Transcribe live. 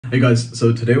Hey guys,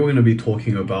 so today we're going to be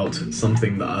talking about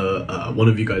something that one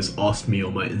of you guys asked me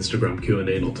on my Instagram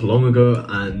Q&A not too long ago,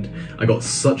 and I got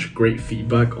such great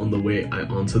feedback on the way I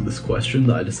answered this question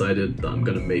that I decided that I'm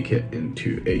going to make it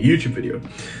into a YouTube video.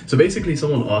 So basically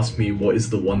someone asked me what is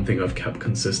the one thing I've kept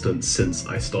consistent since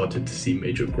I started to see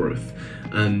major growth,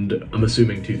 and I'm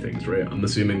assuming two things, right? I'm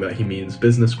assuming that he means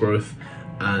business growth,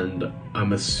 and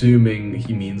I'm assuming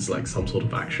he means like some sort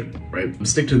of action, right?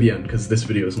 Stick to the end because this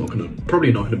video is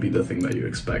probably not gonna be the thing that you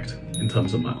expect in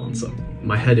terms of my answer.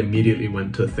 My head immediately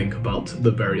went to think about the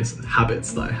various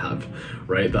habits that I have,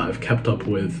 right, that I've kept up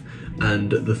with,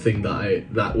 and the thing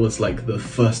that was like the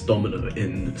first domino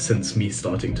since me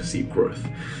starting to see growth.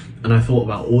 And I thought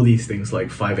about all these things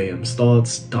like 5 a.m.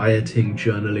 starts, dieting,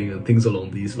 journaling, and things along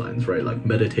these lines, right? Like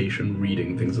meditation,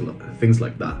 reading, things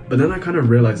like that. But then I kind of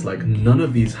realized like none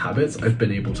of these habits I've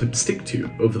been able to stick to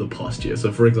over the past year.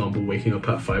 So for example, waking up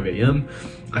at 5 a.m.,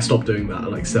 I stopped doing that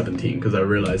at like 17 because I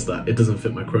realized that it doesn't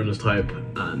fit my chronotype,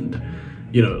 and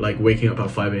you know, like waking up at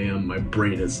 5 a.m., my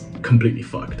brain is completely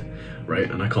fucked,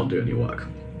 right? And I can't do any work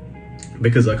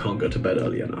because I can't go to bed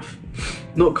early enough.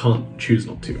 Choose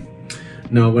not to.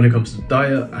 Now, when it comes to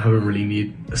diet, I haven't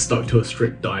really stuck to a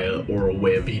strict diet or a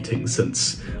way of eating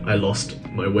since I lost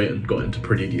my weight and got into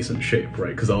pretty decent shape,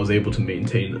 right? Because I was able to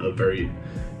maintain a very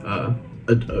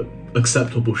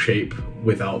acceptable shape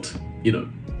without, you know,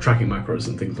 tracking macros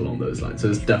and things along those lines. So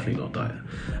it's definitely not diet.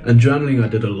 And journaling I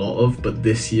did a lot of, but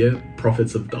this year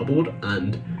profits have doubled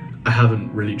and I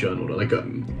haven't really journaled. Like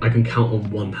I can count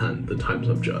on one hand the times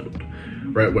I've journaled,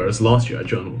 right? Whereas last year I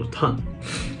journaled a ton.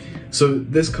 So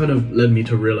this kind of led me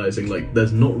to realizing like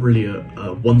there's not really a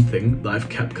one thing that I've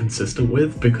kept consistent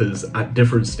with, because at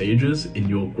different stages in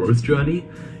your growth journey,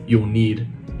 you'll need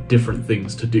different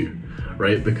things to do,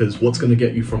 right? Because what's going to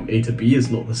get you from A to B is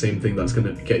not the same thing that's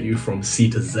going to get you from C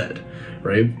to Z,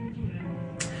 right?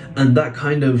 And that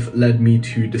kind of led me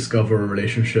to discover a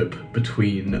relationship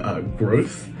between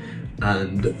growth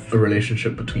and a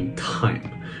relationship between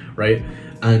time, right?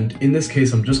 And in this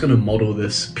case, I'm just going to model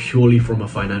this purely from a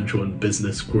financial and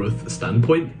business growth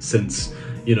standpoint, since,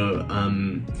 you know,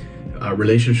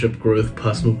 relationship growth,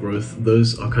 personal growth,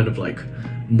 those are kind of like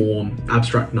more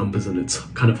abstract numbers and it's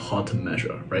kind of hard to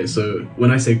measure, right? So when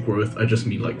I say growth, I just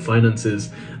mean like finances,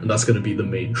 and that's going to be the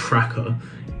main tracker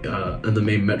and the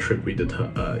main metric we did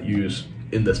use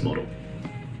in this model.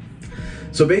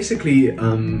 So basically,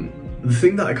 the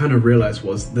thing that I kind of realized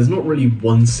was there's not really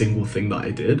one single thing that I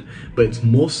did, but it's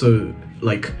more so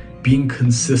like being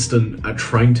consistent at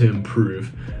trying to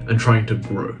improve and trying to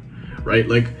grow, right?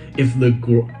 Like if the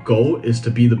goal is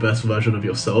to be the best version of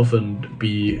yourself and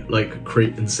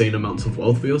create insane amounts of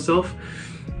wealth for yourself,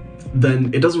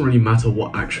 then it doesn't really matter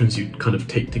what actions you kind of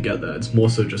take together. It's more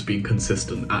so just being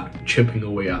consistent at chipping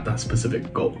away at that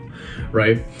specific goal,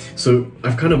 right? So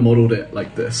I've kind of modeled it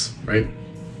like this, right?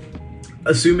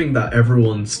 Assuming that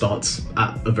everyone starts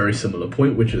at a very similar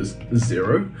point, which is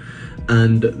 0,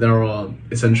 and there are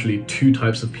essentially two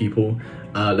types of people.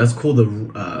 Let's call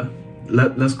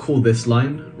this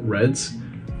line reds,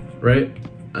 right?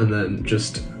 And then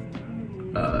just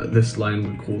this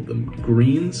line, we call them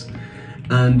greens.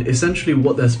 And essentially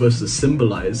what they're supposed to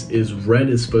symbolize is red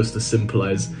is supposed to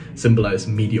symbolize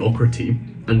mediocrity,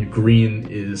 and green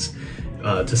is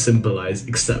to symbolize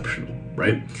exceptional,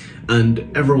 right?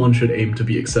 And everyone should aim to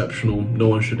be exceptional. No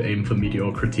one should aim for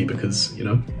mediocrity because, you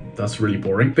know, that's really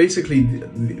boring. Basically,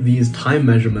 these time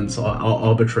measurements are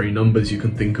arbitrary numbers. You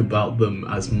can think about them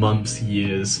as months,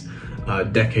 years,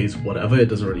 decades, whatever. It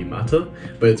doesn't really matter,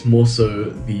 but it's more so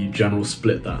the general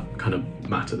split that kind of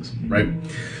matters, right?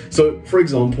 So, for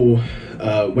example,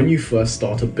 when you first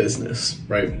start a business,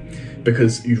 right,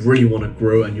 because you really want to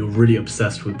grow and you're really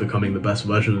obsessed with becoming the best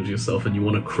version of yourself and you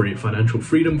want to create financial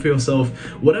freedom for yourself,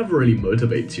 whatever really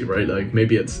motivates you, right? Like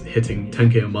maybe it's hitting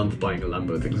 10K a month, buying a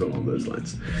Lambo, things along those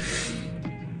lines.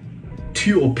 To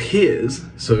your peers,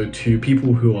 so to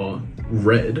people who are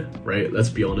red, right? Let's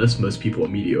be honest, most people are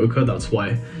mediocre. That's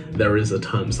why there is a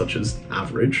term such as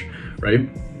average, right?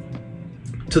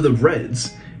 To the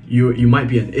reds, you might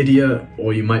be an idiot,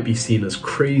 or you might be seen as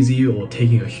crazy or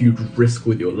taking a huge risk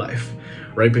with your life,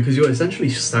 right? Because you're essentially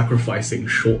sacrificing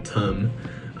short-term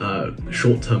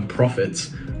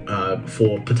profits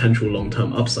for potential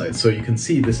long-term upside. So you can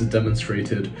see this is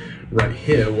demonstrated right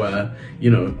here where,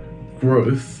 you know,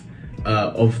 growth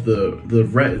of the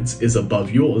reds is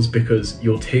above yours because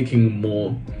you're taking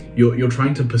more, you're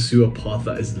trying to pursue a path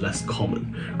that is less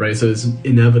common, right? So it's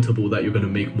inevitable that you're going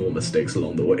to make more mistakes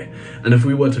along the way. And if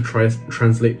we were to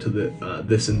translate to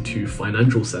this into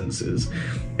financial senses,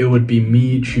 it would be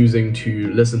me choosing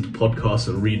to listen to podcasts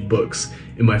and read books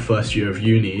in my first year of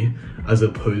uni as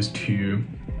opposed to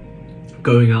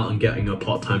going out and getting a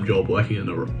part-time job working in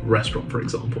a restaurant, for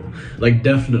example. Like,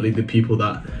 definitely the people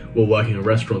that were working in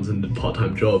restaurants and did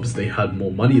part-time jobs, they had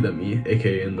more money than me,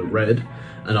 aka in the red,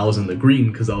 and I was in the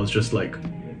green because I was just like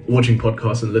watching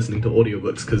podcasts and listening to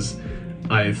audiobooks because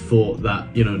I thought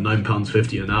that, you know,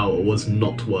 £9.50 an hour was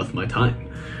not worth my time,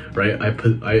 right?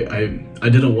 I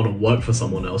didn't want to work for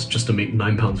someone else just to make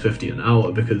 £9.50 an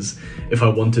hour, because if I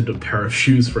wanted a pair of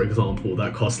shoes, for example,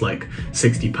 that cost like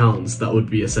 £60, that would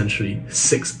be essentially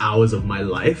 6 hours of my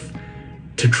life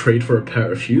to trade for a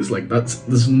pair of shoes. Like, this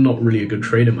is not really a good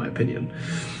trade in my opinion.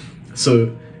 So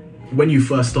when you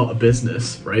first start a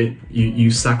business, right, you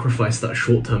sacrifice that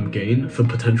short-term gain for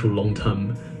potential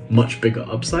long-term much bigger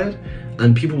upside,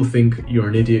 and people think you're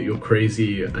an idiot, you're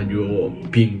crazy, and you're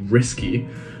being risky,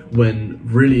 when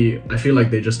really I feel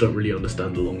like they just don't really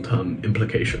understand the long-term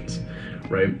implications,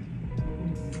 right?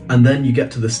 And then you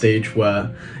get to the stage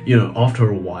where, you know, after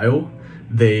a while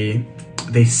they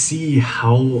see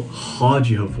how hard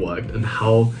you have worked and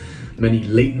how many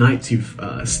late nights you've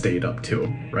stayed up till,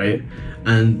 right?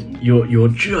 And you're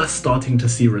just starting to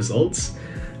see results,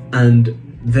 and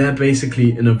they're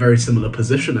basically in a very similar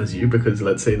position as you, because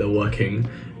let's say they're working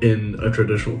in a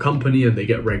traditional company and they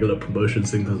get regular promotions,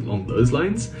 things along those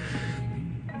lines.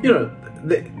 You know,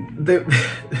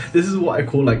 this is what I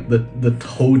call like the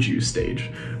told you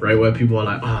stage, right? Where people are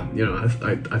like, you know,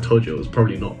 I told you it was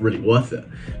probably not really worth it,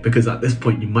 because at this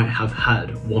point you might have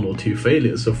had 1 or 2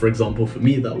 failures. So for example, for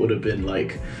me, that would have been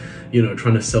like, you know,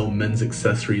 trying to sell men's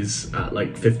accessories at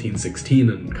like 15, 16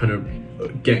 and kind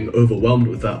of getting overwhelmed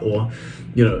with that, or,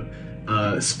 you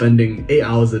know, spending 8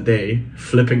 hours a day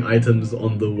flipping items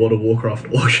on the World of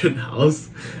Warcraft auction house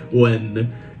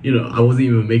when, you know, I wasn't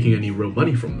even making any real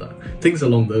money from that. Things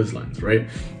along those lines, right?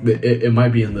 It might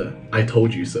be in the I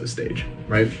told you so stage,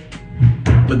 right?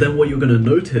 But then what you're going to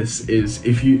notice is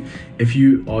if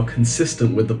you are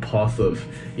consistent with the path of,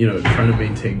 you know, trying to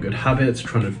maintain good habits,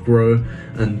 trying to grow,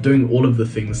 and doing all of the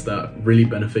things that really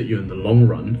benefit you in the long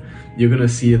run, you're going to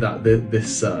see that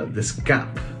this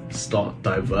gap start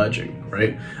diverging,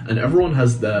 right? And everyone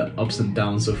has their ups and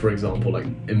downs. So for example, like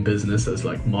in business, there's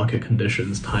like market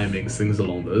conditions, timings, things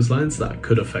along those lines that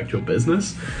could affect your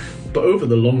business. But over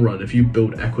the long run, if you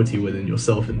build equity within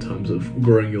yourself in terms of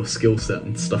growing your skill set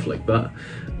and stuff like that,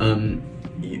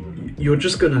 you're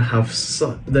just going to have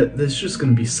there's just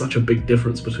going to be such a big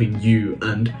difference between you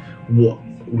and what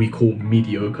we call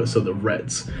mediocre, so the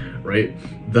reds, right?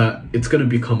 That it's going to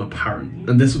become apparent.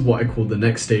 And this is what I call the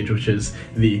next stage, which is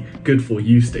the good for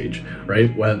you stage,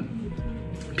 right? Where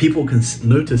people can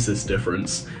notice this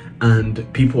difference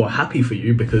and people are happy for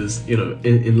you, because, you know,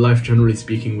 in life, generally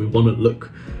speaking, we want to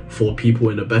look for people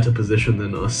in a better position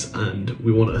than us and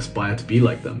we want to aspire to be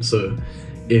like them. So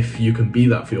if you can be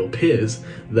that for your peers,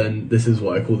 then this is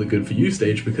what I call the good for you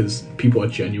stage, because people are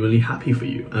genuinely happy for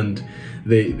you and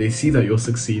they see that you're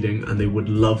succeeding and they would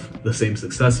love the same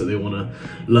success. So they want to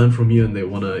learn from you and they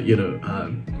want to, you know,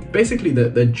 basically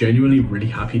they're genuinely really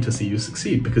happy to see you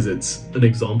succeed, because it's an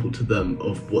example to them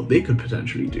of what they could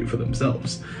potentially do for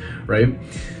themselves, right?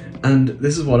 And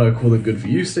this is what I call the good for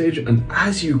you stage. And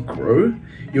as you grow,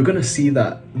 you're going to see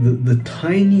that the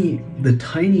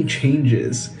tiny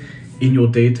changes in your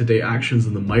day-to-day actions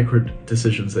and the micro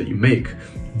decisions that you make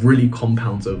really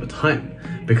compounds over time,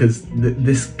 because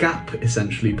this gap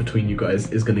essentially between you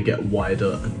guys is going to get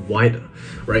wider and wider,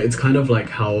 right? It's kind of like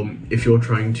how if you're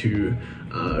trying to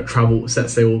set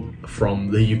sail from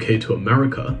the UK to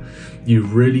America, you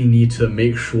really need to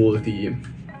make sure the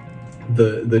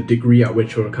degree at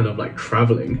which you're kind of like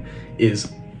traveling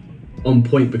is on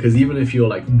point, because even if you're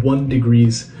like 1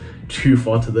 degree too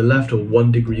far to the left or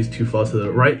 1 degree too far to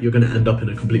the right, you're going to end up in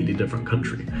a completely different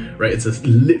country, right? It's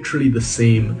literally the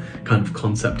same kind of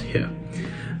concept here.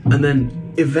 And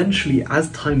then eventually, as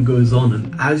time goes on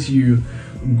and as you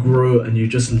grow and you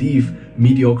just leave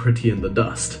mediocrity in the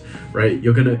dust, right,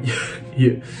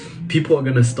 people are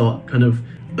going to start kind of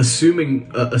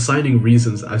assigning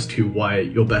reasons as to why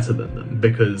you're better than them,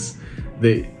 because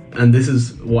and this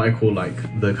is what I call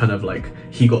like the kind of like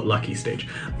he got lucky stage.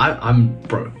 I'm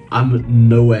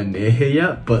nowhere near here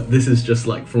yet, but this is just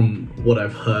like from what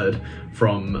I've heard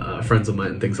from friends of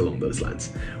mine and things along those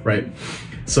lines, right?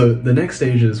 So the next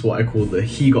stage is what I call the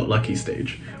he got lucky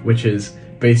stage, which is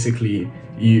basically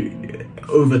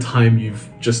over time you've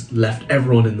just left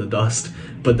everyone in the dust,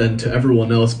 but then to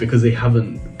everyone else, because they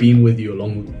haven't been with you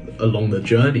along the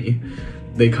journey,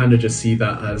 they kind of just see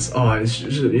that as, it's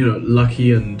just, you know,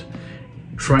 lucky, and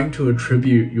trying to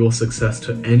attribute your success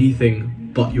to anything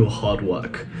but your hard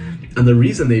work. And the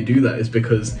reason they do that is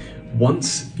because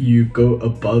once you go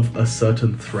above a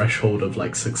certain threshold of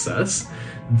like success,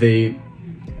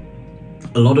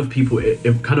 a lot of people, it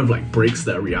kind of like breaks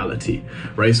their reality,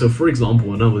 right? So for example,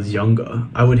 when I was younger,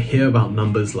 I would hear about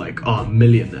numbers like,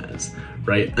 millionaires,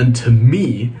 right? And to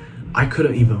me, I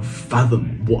couldn't even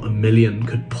fathom what 1 million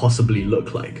could possibly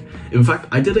look like. In fact,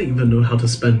 I didn't even know how to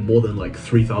spend more than like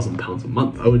 £3,000 a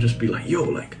month. I would just be like, yo,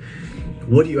 like,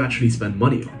 what do you actually spend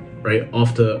money on, right?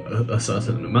 After a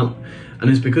certain amount. And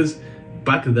it's because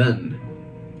back then,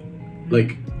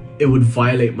 like, it would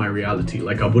violate my reality.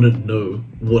 Like, I wouldn't know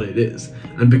what it is.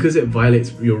 And because it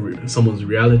violates someone's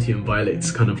reality and violates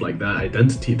kind of like their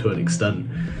identity to an extent,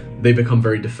 they become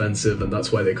very defensive, and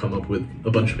that's why they come up with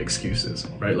a bunch of excuses,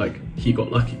 right? Like, he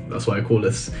got lucky. That's why I call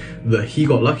this the he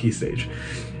got lucky stage.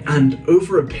 And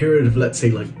over a period of, let's say,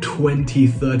 like 20,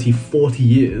 30, 40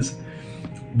 years,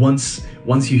 once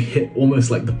you hit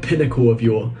almost like the pinnacle of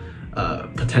your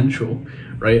potential,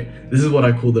 right? This is what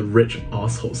I call the rich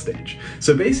asshole stage.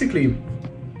 So basically,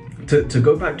 to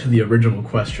go back to the original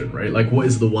question, right? Like, what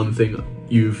is the one thing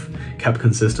you've kept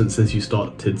consistent since you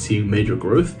started seeing major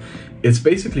growth? It's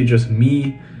basically just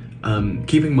me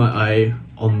keeping my eye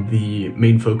on the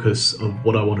main focus of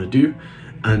what I want to do,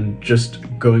 and just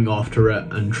going after it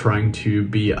and trying to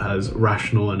be as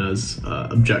rational and as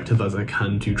objective as I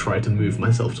can to try to move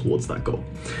myself towards that goal,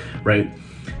 right?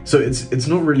 So it's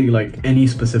not really like any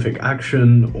specific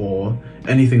action or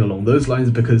anything along those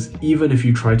lines, because even if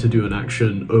you try to do an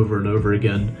action over and over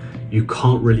again, you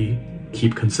can't really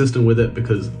keep consistent with it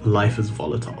because life is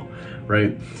volatile,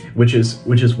 right? Which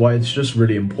is why it's just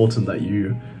really important that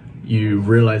you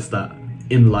realize that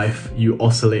in life you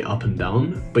oscillate up and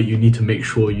down, but you need to make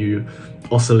sure you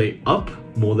oscillate up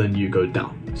more than you go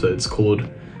down. So it's called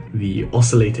the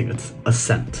oscillating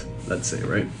ascent, let's say,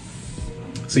 right?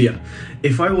 So yeah,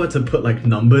 if I were to put like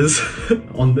numbers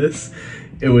on this,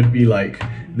 it would be like,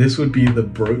 this would be the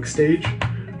broke stage,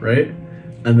 right?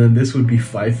 And then this would be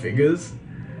 5 figures,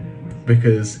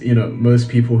 because, you know, most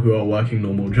people who are working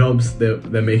normal jobs, they're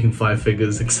making 5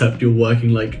 figures, except you're working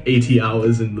like 80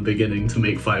 hours in the beginning to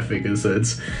make 5 figures. So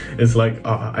it's like,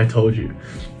 I told you.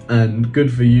 And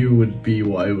good for you would be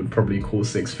what I would probably call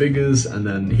 6 figures, and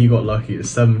then he got lucky is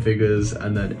 7 figures,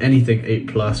 and then anything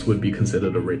 8+ would be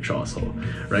considered a rich asshole,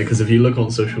 right? Because if you look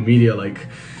on social media, like,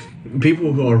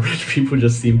 people who are rich, people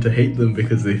just seem to hate them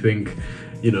because they think,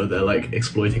 you know, they're like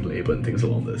exploiting labor and things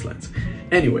along those lines.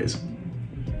 Anyways,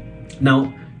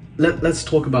 now let's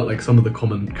talk about like some of the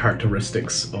common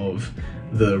characteristics of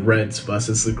the reds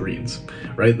versus the greens,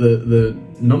 right? The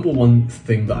number one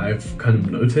thing that I've kind of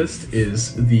noticed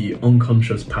is the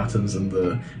unconscious patterns and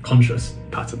the conscious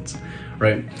patterns,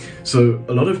 right? So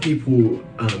a lot of people,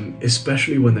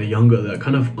 especially when they're younger, they're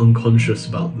kind of unconscious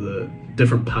about the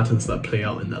different patterns that play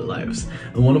out in their lives.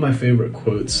 And one of my favorite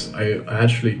quotes, I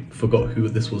actually forgot who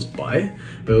this was by,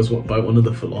 but it was by one of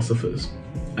the philosophers.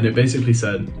 And it basically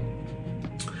said,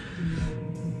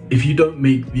 if you don't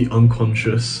make the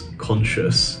unconscious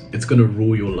conscious, it's going to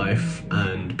rule your life,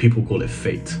 and people call it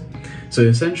fate. So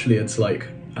essentially it's like,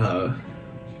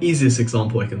 easiest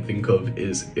example I can think of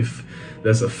is if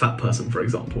there's a fat person, for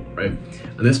example, right?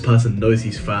 And this person knows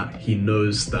he's fat, he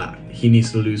knows that he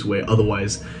needs to lose weight,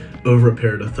 otherwise over a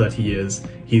period of 30 years,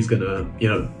 he's gonna, you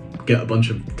know, get a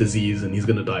bunch of disease and he's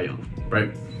gonna die young,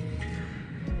 right?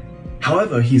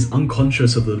 However, he's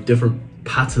unconscious of the different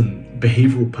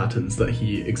behavioral patterns that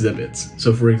he exhibits.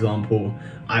 So for example,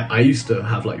 I used to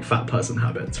have like fat person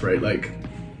habits, right? Like,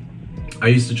 I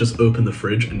used to just open the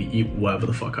fridge and eat whatever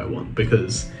the fuck I want,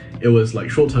 because it was like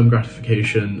short-term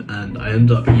gratification, and I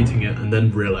ended up eating it and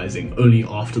then realizing only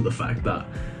after the fact that,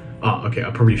 okay, I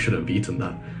probably shouldn't have eaten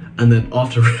that. And then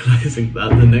after realizing that,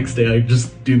 the next day I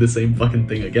just do the same fucking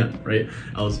thing again, right?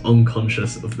 I was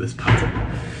unconscious of this pattern.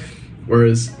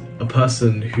 Whereas a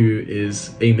person who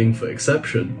is aiming for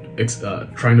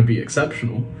trying to be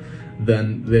exceptional,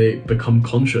 then they become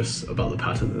conscious about the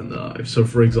patterns in their life. So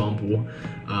for example,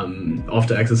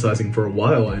 after exercising for a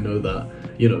while, I know that,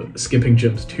 you know, skipping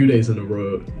gyms 2 days in a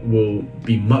row will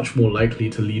be much more likely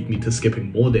to lead me to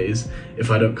skipping more days if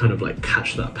I don't kind of like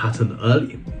catch that pattern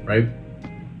early, right?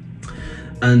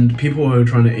 And people who are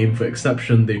trying to aim for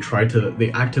exception,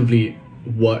 they actively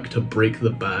work to break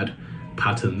the bad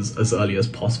patterns as early as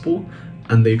possible,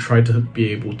 and they try to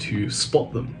be able to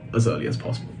spot them as early as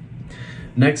possible.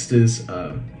 Next is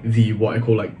what I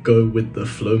call like go with the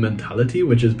flow mentality,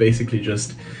 which is basically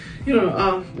just, you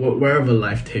know, wherever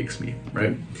life takes me,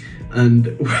 right?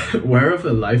 And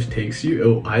wherever life takes you, it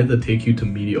will either take you to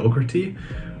mediocrity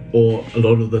or a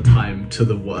lot of the time to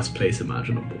the worst place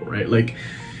imaginable, right? Like,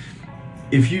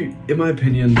 in my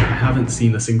opinion, I haven't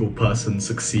seen a single person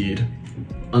succeed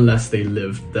unless they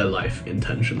live their life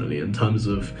intentionally in terms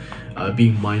of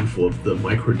being mindful of the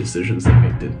micro decisions they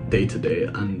make day to day,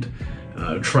 and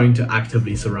trying to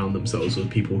actively surround themselves with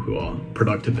people who are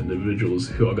productive individuals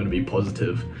who are going to be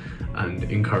positive and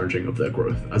encouraging of their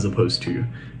growth, as opposed to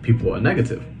people who are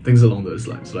negative, things along those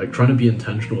lines, like trying to be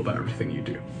intentional about everything you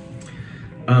do.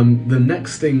 The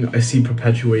next thing I see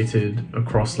perpetuated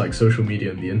across like social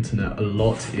media and the internet a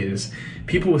lot is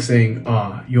people are saying,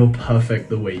 you're perfect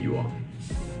the way you are,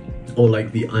 or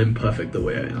like the I'm perfect the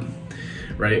way I am,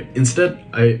 right? Instead,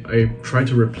 I try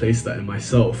to replace that in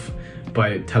myself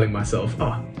by telling myself,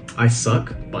 I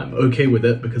suck, but I'm okay with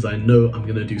it because I know I'm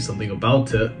gonna do something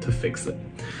about it to fix it,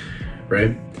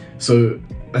 right? So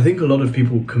I think a lot of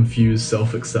people confuse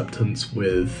self-acceptance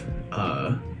with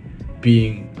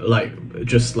being like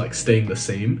just like staying the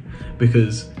same,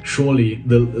 because surely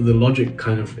the logic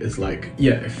kind of is like,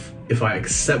 yeah, if I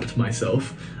accept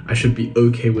myself, I should be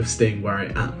okay with staying where I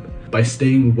am. By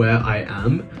staying where I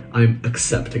am, I'm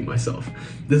accepting myself.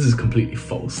 This is completely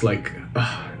false. Like,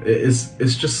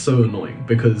 it's just so annoying,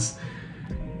 because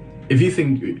if you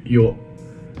think you're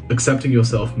accepting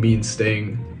yourself means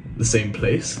staying the same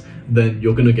place, then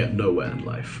you're gonna get nowhere in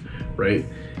life, right?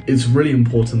 It's really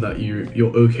important that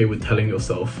you're okay with telling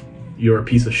yourself you're a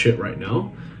piece of shit right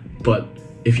now, but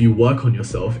if you work on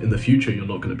yourself in the future, you're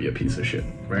not gonna be a piece of shit,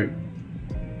 right?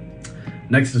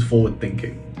 Next is forward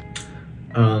thinking.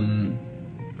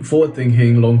 Forward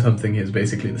thinking, long-term thinking is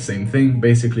basically the same thing.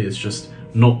 Basically, it's just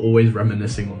not always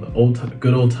reminiscing on the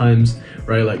good old times,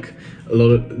 right? Like a lot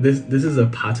of this is a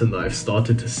pattern that I've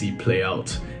started to see play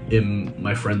out in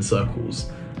my friend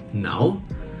circles now,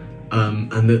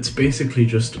 and it's basically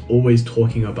just always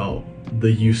talking about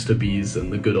the used to be's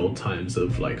and the good old times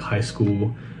of like high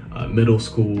school, middle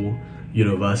school,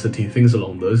 university, things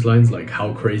along those lines, like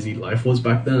how crazy life was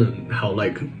back then and how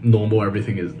like normal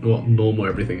everything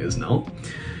is now.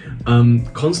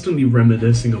 Constantly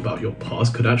reminiscing about your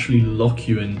past could actually lock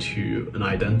you into an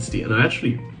identity, and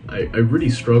I really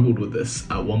struggled with this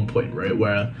at one point, right,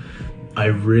 where I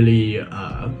really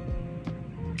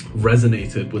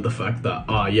resonated with the fact that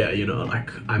like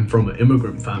I'm from an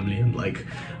immigrant family and like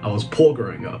I was poor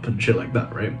growing up and shit like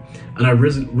that, right? And I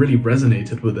really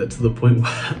resonated with it to the point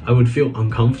where I would feel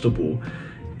uncomfortable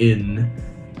in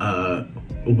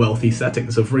wealthy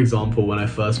settings. So for example, when I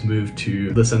first moved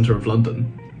to the center of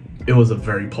London, it was a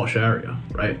very posh area,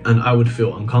 right? And I would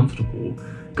feel uncomfortable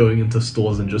going into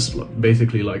stores and just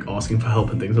basically like asking for help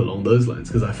and things along those lines,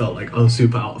 because I felt like I was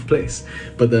super out of place.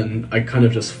 But then I kind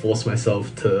of just forced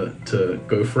myself to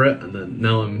go for it, and then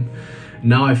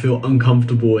now I feel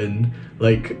uncomfortable in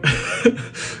like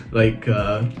like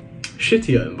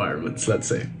shittier environments, let's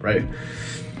say, right?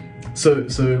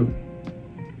 So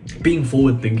being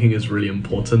forward thinking is really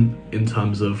important in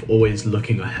terms of always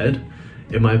looking ahead,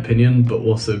 in my opinion, but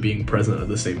also being present at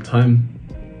the same time.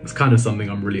 It's kind of something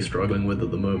I'm really struggling with at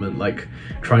the moment, like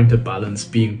trying to balance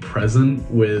being present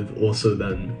with also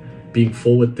then being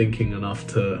forward thinking enough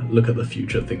to look at the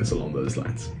future, things along those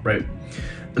lines, right?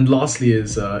 And lastly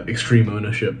is extreme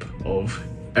ownership of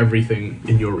everything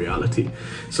in your reality.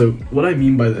 So what I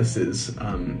mean by this is,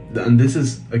 and this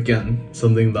is again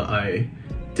something that I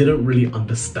didn't really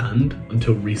understand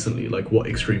until recently, like what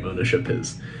extreme ownership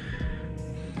is.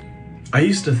 I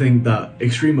used to think that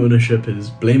extreme ownership is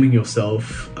blaming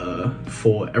yourself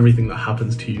for everything that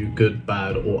happens to you, good,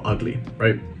 bad, or ugly,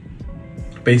 right?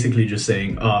 Basically just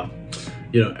saying,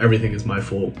 everything is my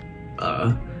fault.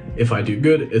 If I do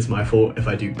good, it's my fault. If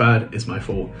I do bad, it's my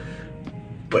fault.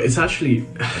 But it's actually,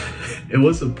 it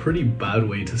was a pretty bad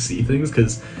way to see things,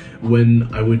 because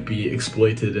when I would be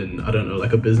exploited in, I don't know,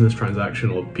 like a business transaction,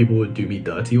 or people would do me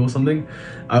dirty or something,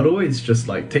 I would always just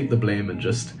like take the blame and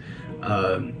just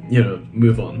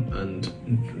move on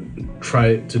and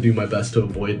try to do my best to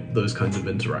avoid those kinds of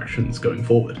interactions going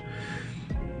forward.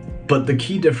 But the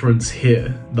key difference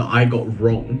here that I got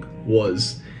wrong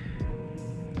was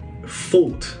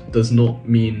fault is not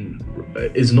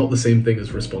the same thing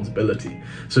as responsibility.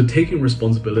 So taking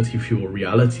responsibility for your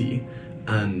reality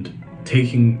and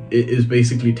is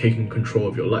basically taking control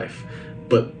of your life.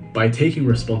 But by taking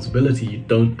responsibility, you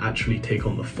don't actually take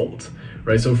on the fault,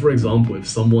 right? So for example, if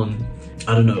someone,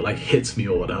 I don't know, like hits me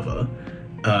or whatever,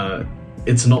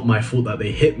 it's not my fault that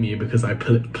they hit me because I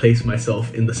place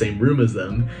myself in the same room as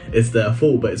them. It's their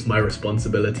fault, but it's my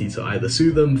responsibility to either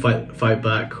sue them, fight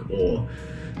back, or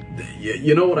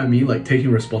you know what I mean? Like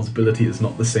taking responsibility is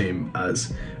not the same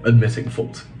as admitting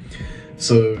fault.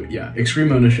 So yeah,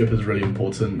 extreme ownership is really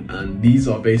important, and these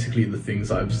are basically the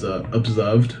things I've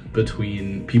observed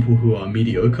between people who are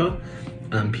mediocre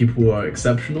and people who are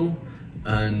exceptional,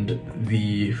 and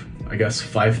the, I guess,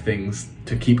 5 things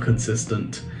to keep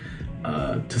consistent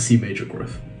to see major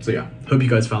growth. So yeah, hope you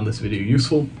guys found this video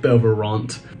useful, bit of a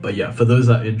rant, but yeah, for those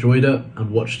that enjoyed it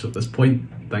and watched to this point,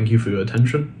 thank you for your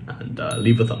attention, and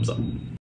leave a thumbs up.